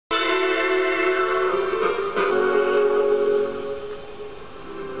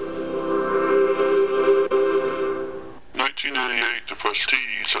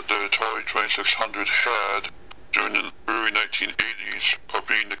Atari 2600 had during the early 1980s of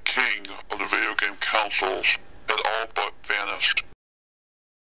being the king of the video game consoles had all but vanished.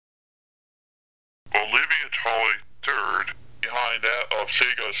 While leaving Atari third, behind that of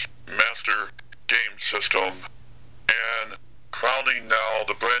Sega's Master Game System, and crowning now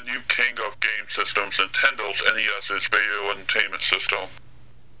the brand new king of game systems, Nintendo's NES's video entertainment system.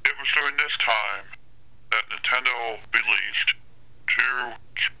 It was during this time that Nintendo released two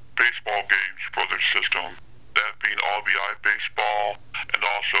baseball games for their system, that being RBI Baseball and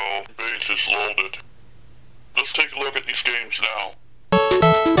also Bases Loaded. Let's take a look at these games now.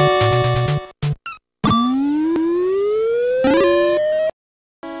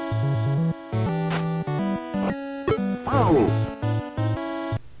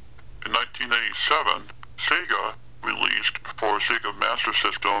 In 1987, Sega released for Sega Master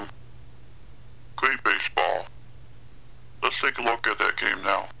System Great Baseball. Let's take a look at that game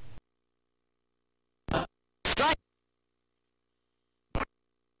now.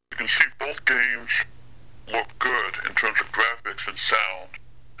 You can see both games look good in terms of graphics and sound,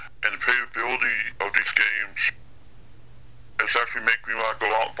 and the playability of these games is actually making me want to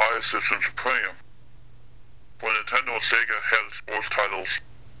go out and buy a system to play them. When Nintendo and Sega had sports titles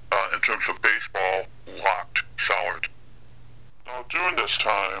in terms of baseball locked solid. Now during this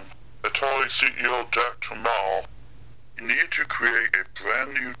time, Atari CEO Jack Tramiel needed to create a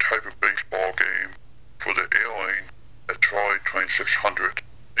brand new type of baseball game for the ailing Atari 2600.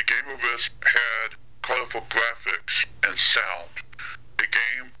 A game of this had colorful graphics and sound. A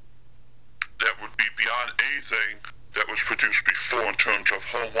game that would be beyond anything that was produced before in terms of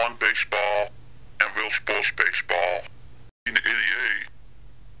home run baseball and real sports baseball. In 1988,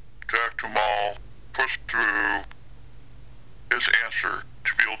 Jack Tramiel pushed through his answer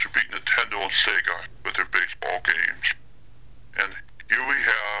to be able to beat Nintendo and Sega with their baseball games. And here we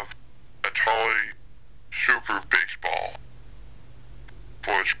have Atari Super Baseball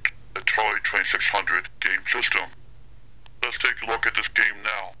for its Atari 2600 game system. Let's take a look at this game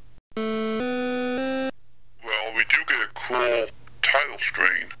now. Well, we do get a cool title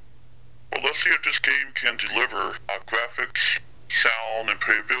screen, but let's see if this game can deliver graphics, sound, and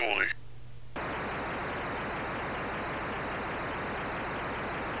playability.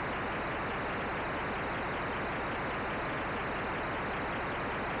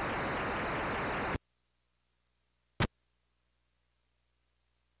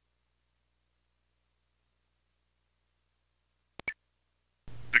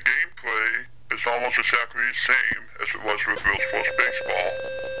 The gameplay is almost exactly the same as it was with real sports baseball.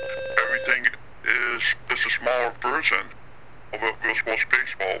 Everything is just a smaller version of what real sports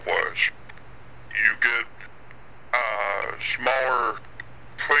baseball was. You get smaller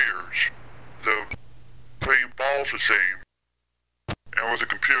players. The playing ball is the same. And with the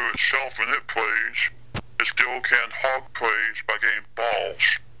computer itself, when it plays, it still can hog plays by getting balls.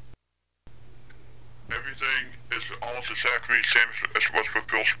 Everything is almost exactly the same as it was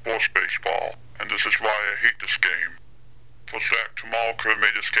with real sports baseball, and this is why I hate this game. For Jack Tramiel could have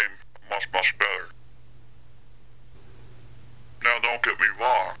made this game much, much better. Now don't get me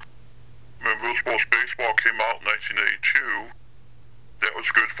wrong, when real sports baseball came out in 1982, that was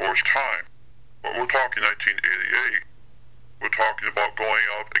good for its time. But we're talking 1988. We're talking about going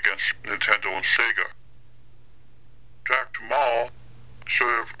up against Nintendo and Sega. Jack Tramiel should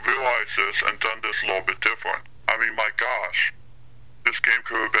have realized this and done this a little bit different. I mean, my gosh, this game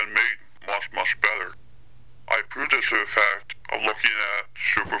could have been made much, much better. I proved this to the fact of looking at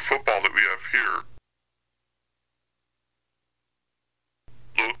Super Football that we have here.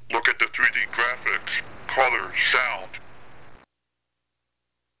 Look at the 3D graphics, colors, sound.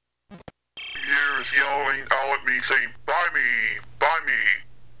 Years yelling out at me saying, buy me, buy me.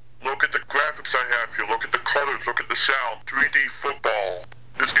 Look at the graphics I have here, look at the colors, look at the sound, 3D football.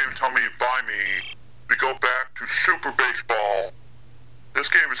 This game is telling me to buy me. We go back to Super Baseball. This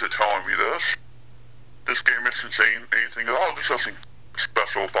game isn't telling me this. This game isn't saying anything at all. There's nothing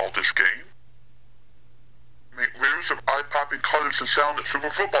special about this game. I mean, where's the eye-popping colors and sound that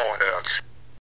Super Football has?